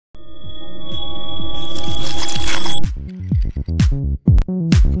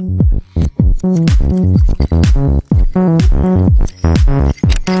Hey,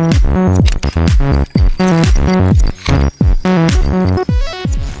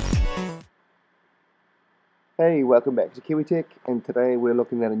 welcome back to Kiwi Tech, and today we're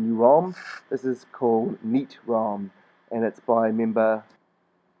looking at a new ROM. This is called NEATRom, and it's by member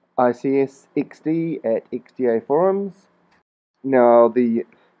ICS XD at XDA Forums. Now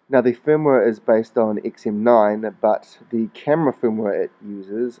the firmware is based on XM9, but the camera firmware it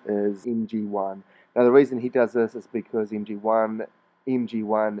uses is MG1. Now the reason he does this is because MG1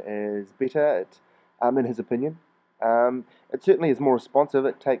 is better, in his opinion. It certainly is more responsive,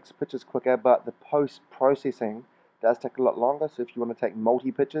 it takes pictures quicker, but the post-processing does take a lot longer, so if you want to take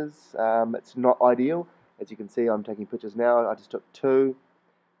multi-pictures, it's not ideal. As you can see, I'm taking pictures now. I just took 2,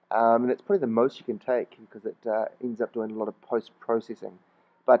 and it's probably the most you can take because it ends up doing a lot of post-processing.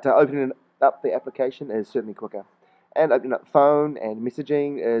 But opening up the application is certainly quicker. And opening up phone and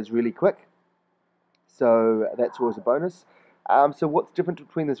messaging is really quick, so that's always a bonus. So what's different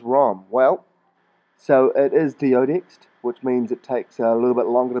between this ROM? Well, so it is deodexed, which means it takes a little bit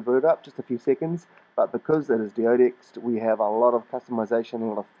longer to boot up, just a few seconds. But because it is deodexed, we have a lot of customization, a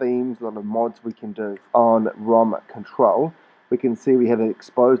lot of themes, a lot of mods we can do on ROM control. We can see we have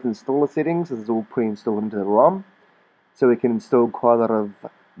exposed installer settings. This is all pre-installed into the ROM. So we can install quite a lot of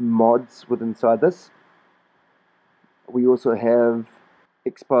mods inside this. We also have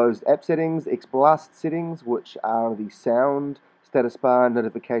exposed app settings, XBlast settings, which are the sound, status bar,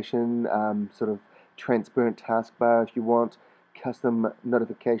 notification, sort of transparent taskbar if you want, custom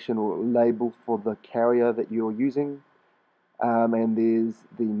notification or label for the carrier that you're using, and there's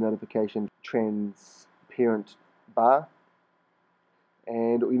the notification transparent bar.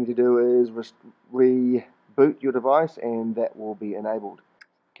 And all you need to do is reboot your device and that will be enabled.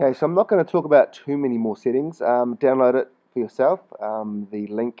 Okay, so I'm not going to talk about too many more settings. Download it for yourself. The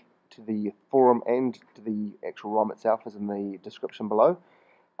link to the forum and to the actual ROM itself is in the description below.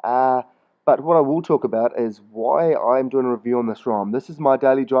 But what I will talk about is why I'm doing a review on this ROM. This is my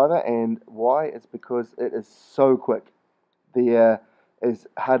daily driver, and why is because it is so quick. There is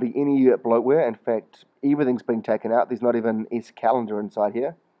hardly any bloatware. In fact, everything's being taken out. There's not even S calendar inside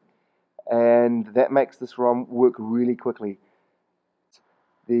here. And that makes this ROM work really quickly.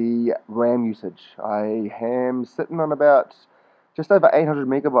 The RAM usage. I am sitting on about just over 800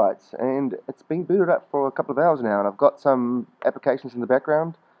 megabytes, and it's been booted up for a couple of hours now, and I've got some applications in the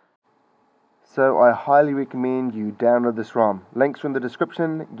background. So I highly recommend you download this ROM. Links are in the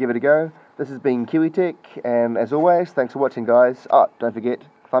description, give it a go. This has been Kiwi Tech, and as always, thanks for watching guys. Don't forget,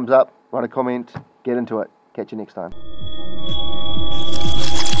 thumbs up, write a comment, get into it. Catch you next time.